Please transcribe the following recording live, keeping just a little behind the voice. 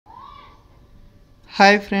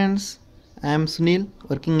Hi friends, I am Sunil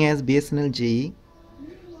working as BSNL JE.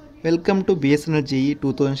 Welcome to BSNL JE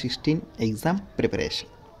 2016 exam preparation.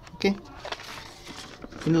 Okay.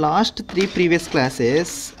 In last three previous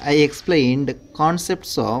classes, I explained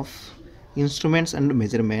concepts of instruments and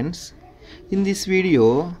measurements. In this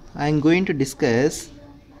video, I am going to discuss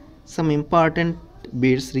some important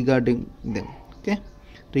bits regarding them. Okay,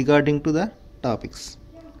 regarding to the topics.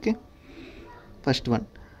 Okay, first one.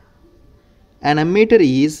 An ammeter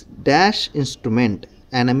is dash instrument.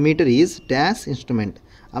 An ammeter is dash instrument.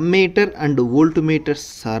 Ammeter and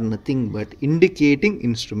voltmeters are nothing but indicating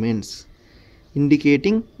instruments.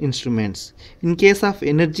 Indicating instruments. In case of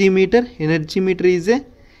energy meter is a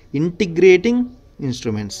integrating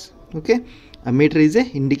instruments. Okay, ammeter is a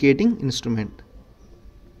indicating instrument.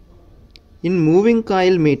 In moving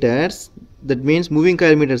coil meters, that means moving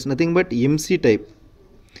coil meters nothing but MC type.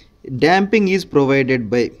 Damping is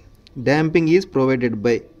provided by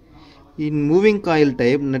in moving coil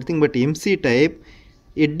type nothing but MC type.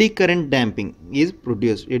 Eddy current damping is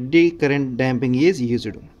produced. Eddy current damping is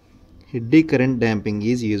used.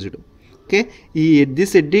 Okay,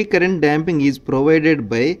 this eddy current damping is provided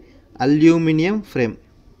by aluminum frame.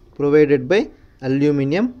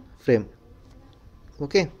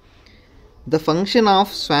 Okay, the function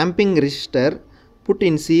of swamping resistor put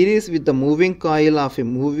in series with the moving coil of a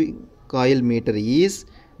moving coil meter is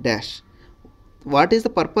dash. What is the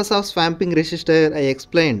purpose of swamping resistor? I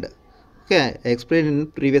explained. Okay, I explained in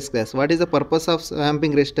previous class. What is the purpose of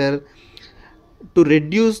swamping resistor? To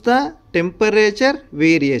reduce the temperature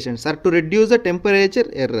variations or to reduce the temperature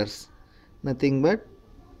errors. Nothing but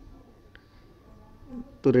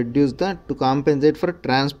to compensate for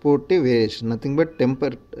transportive variation. Nothing but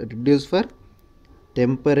reduce for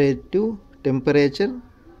temperature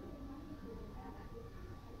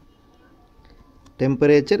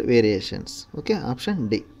variations. Okay, option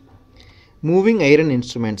D. Moving iron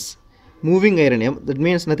instruments. Moving iron, that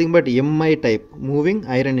means nothing but MI type. Moving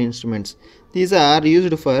iron instruments. These are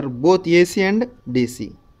used for both AC and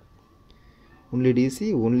DC. Only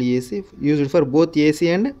DC, only AC. Used for both AC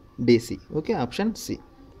and DC. Okay, option C.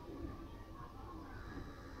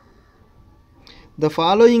 The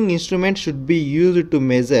following instrument should be used to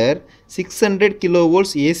measure 600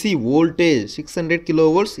 kilovolts AC voltage. 600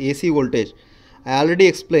 kilovolts AC voltage. I already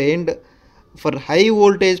explained for high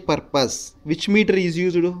voltage purpose. Which meter is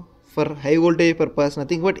used for high voltage purpose?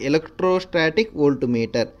 Nothing but electrostatic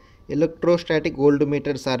voltmeter. Electrostatic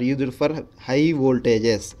voltmeters are used for high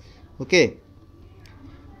voltages. Okay.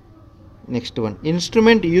 Next one.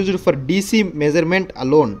 Instrument used for DC measurement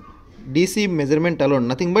alone.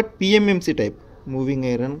 Nothing but PMMC type. Moving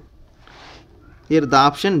iron. Here the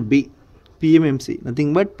option B. PMMC.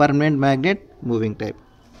 Nothing but permanent magnet moving type.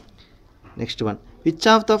 Next one. Which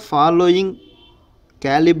of the following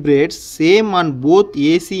calibrates same on both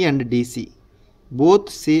AC and DC?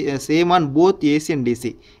 Same on both AC and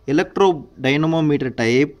DC. Electrodynamometer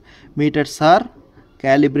type meters are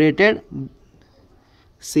calibrated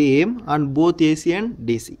same on both AC and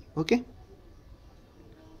DC. Okay.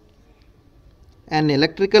 An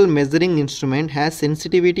electrical measuring instrument has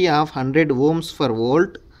sensitivity of 100 ohms per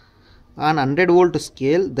volt. On 100 volt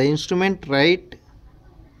scale, the instrument wire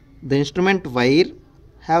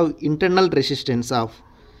have internal resistance of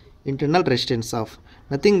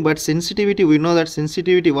nothing but sensitivity. We know that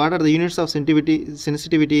sensitivity, what are the units of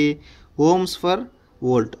sensitivity? Ohms per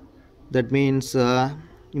volt. That means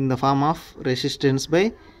in the form of resistance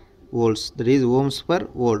by volts, that is ohms per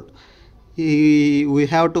volt. We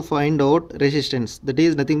have to find out resistance, that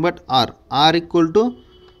is nothing but R equal to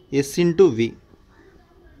S into V.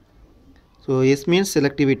 So S means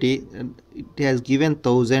selectivity, it has given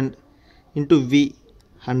 1000 into V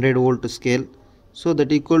 100 volt scale, so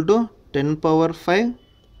that equal to 10 power 5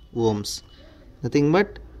 ohms. Nothing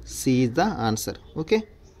but C is the answer. Okay.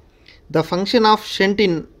 The function of shunt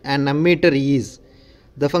in an ammeter is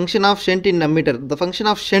the function of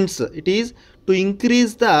shunts, it is to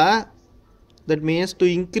increase the, that means to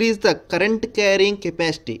increase the current carrying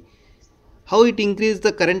capacity. How it increase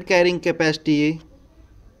the current carrying capacity?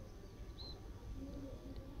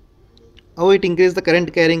 By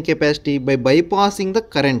bypassing the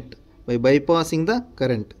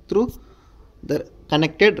current through the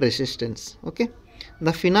connected resistance. Okay.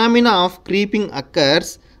 The phenomena of creeping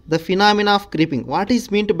occurs. What is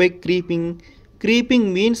meant by creeping?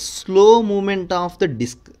 Creeping means slow movement of the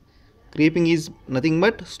disc. Creeping is nothing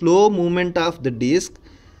but slow movement of the disc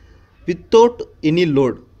without any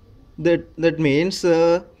load. That means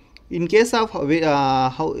in case of household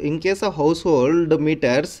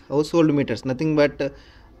meters, nothing but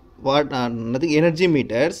nothing energy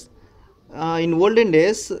meters, In olden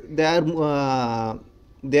days they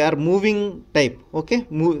are moving type. Okay,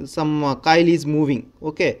 some coil is moving.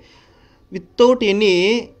 Okay, without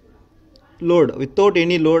any load or without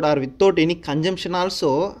any consumption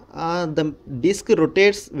also, the disc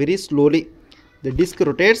rotates very slowly. The disc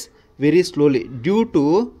rotates very slowly due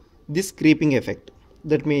to this creeping effect.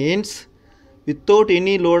 That means without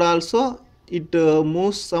any load also it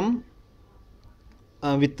moves some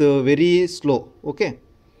with very slow. Okay,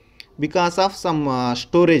 because of some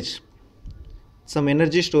storage, some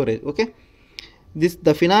energy storage. Okay, this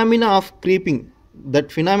the phenomena of creeping,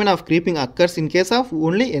 that phenomena of creeping occurs in case of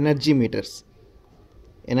only energy meters.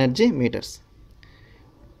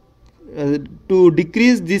 To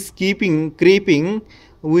decrease this creeping,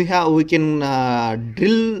 we can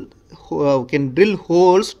drill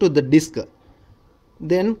holes to the disc,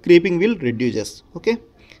 then creeping will reduces. Okay,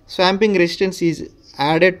 swamping resistance is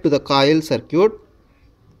added to the coil circuit.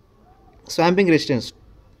 Swamping resistance,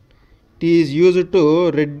 it is used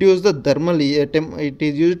to reduce the thermal it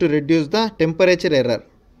is used to reduce the temperature error.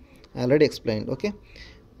 I already explained. Okay,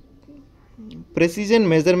 precision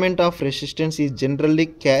measurement of resistance is generally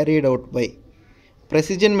carried out by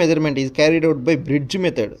bridge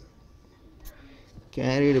method.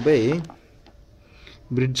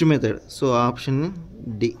 So option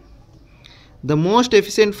D. The most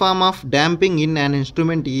efficient form of damping in an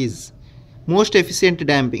instrument is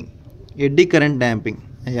eddy current damping.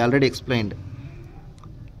 I already explained.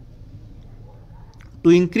 To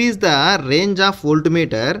increase the range of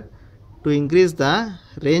voltmeter,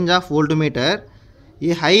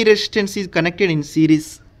 a high resistance is connected in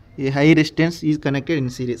series. I already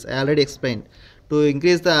explained. To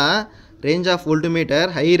increase the range of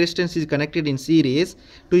voltmeter, high resistance is connected in series.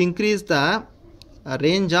 To increase the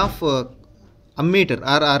range of ammeter,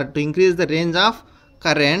 or to increase the range of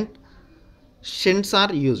current, shunts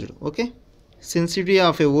are used. Okay, sensitivity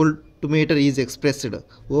of a voltmeter is expressed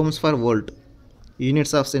ohms per volt.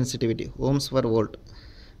 Units of sensitivity, ohms per volt.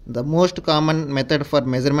 The most common method for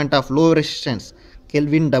measurement of low resistance,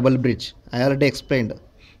 Kelvin double bridge. I already explained.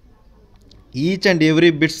 Each and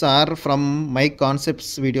every bits are from my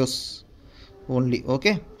concepts videos only.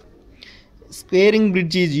 Okay, squaring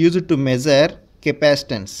bridge is used to measure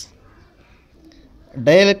capacitance.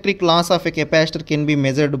 Dielectric loss of a capacitor can be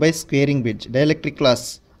measured by squaring bridge. Dielectric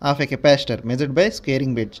loss of a capacitor measured by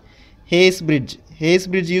squaring bridge. Hayes bridge is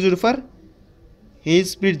used for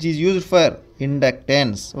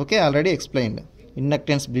inductance. Okay, already explained.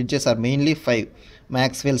 Inductance bridges are mainly 5: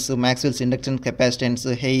 Maxwell's inductance capacitance,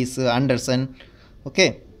 Hayes, Anderson.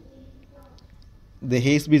 Okay, the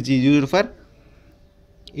Hayes bridge is used for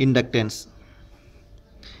inductance.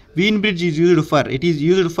 Wien bridge is used for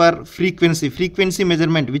frequency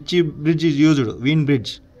measurement. Which bridge is used? Wien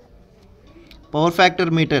bridge. Power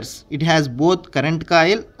factor meters, it has both current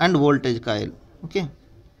coil and voltage coil. Okay,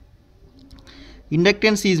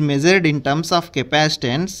 inductance is measured in terms of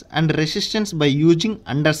capacitance and resistance by using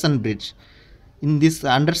Anderson bridge. In this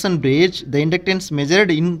Anderson bridge, the inductance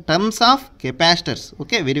measured in terms of capacitors.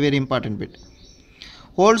 Okay, very important bit.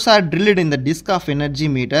 Holes are drilled in the disc of energy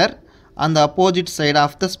meter on the opposite side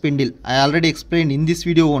of the spindle. I already explained in this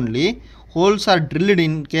video only. Holes are drilled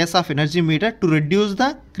in case of energy meter to reduce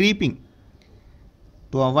the creeping,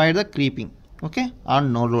 to avoid the creeping. Okay,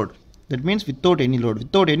 on no load. That means without any load,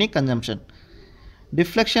 without any consumption.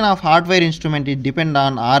 Deflection of hardware instrument, it depend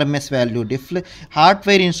on RMS value.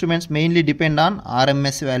 Hardware instruments mainly depend on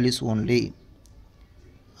RMS values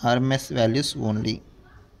only.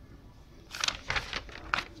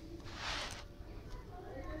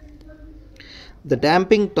 The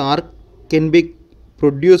damping torque can be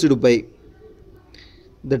produced by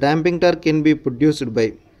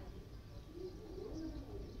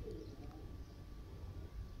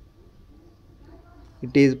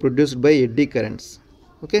it is produced by eddy currents.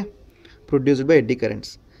 Okay, produced by eddy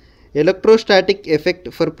currents. Electrostatic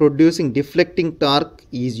effect for producing deflecting torque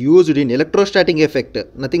is used in electrostatic effect,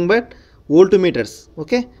 nothing but voltmeters.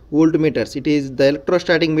 Okay, voltmeters, it is the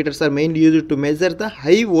electrostatic meters are mainly used to measure the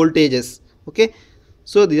high voltages. Okay,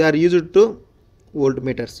 so they are used for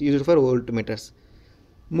voltmeters.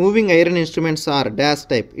 Moving iron instruments are dash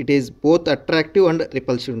type. It is both attractive and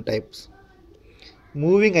repulsive types.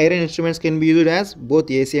 Moving iron instruments can be used as both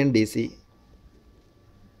AC and DC.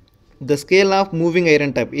 The scale of moving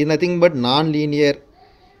iron type is nothing but non-linear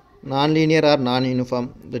or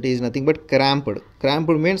non-uniform. That is nothing but cramped. Cramped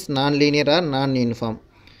means non-linear or non-uniform.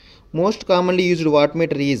 Most commonly used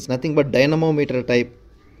wattmeter is nothing but dynamometer type.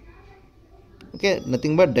 Okay,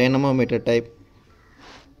 nothing but dynamometer type.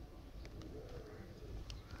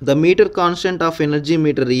 The meter constant of energy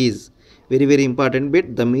meter is very important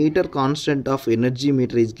bit. The meter constant of energy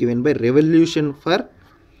meter is given by revolution per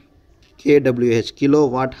kWh,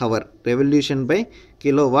 kilowatt hour, revolution by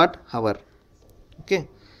kilowatt hour. Okay.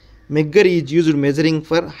 Megger is used measuring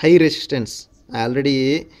for high resistance. I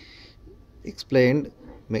already explained.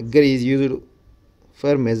 Megger is used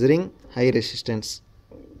for measuring high resistance.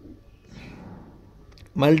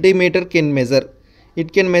 Multimeter can measure.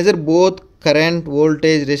 It can measure both current,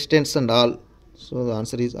 voltage, resistance and all. So the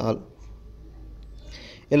answer is all.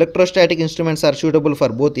 Electrostatic instruments are suitable for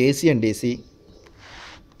both AC and DC.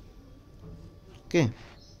 Okay.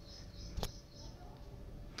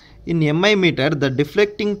 In MI meter, the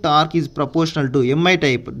deflecting torque is proportional to MI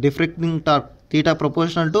type. Deflecting torque theta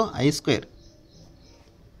proportional to I square.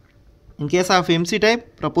 In case of MC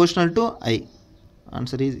type, proportional to I.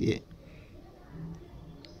 Answer is A.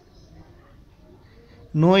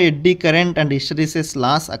 No eddy current and hysteresis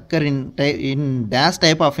loss occur in dash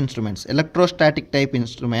type of instruments. Electrostatic type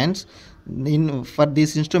instruments. For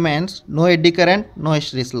these instruments, no eddy current, no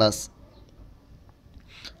hysteresis loss.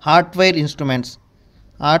 Hot wire instruments.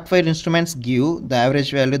 Hot wire instruments give the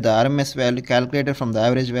average value, the RMS value calculated from the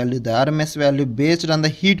average value, the RMS value based on the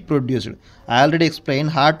heat produced. I already explained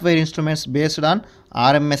hot wire instruments based on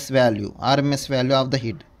RMS value of the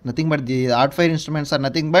heat. Nothing but the hot wire instruments are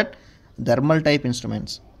nothing but thermal type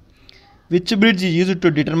instruments. Which bridge is used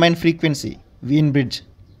to determine frequency? Wien bridge.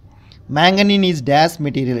 Manganese is dash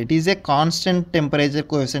material. It is a constant temperature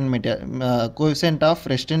coefficient of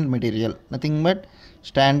resistant material. Nothing but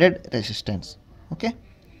standard resistance. Okay.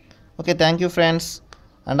 Okay, thank you friends.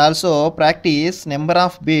 And also practice number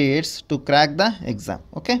of bits to crack the exam.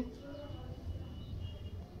 Okay.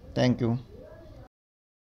 Thank you.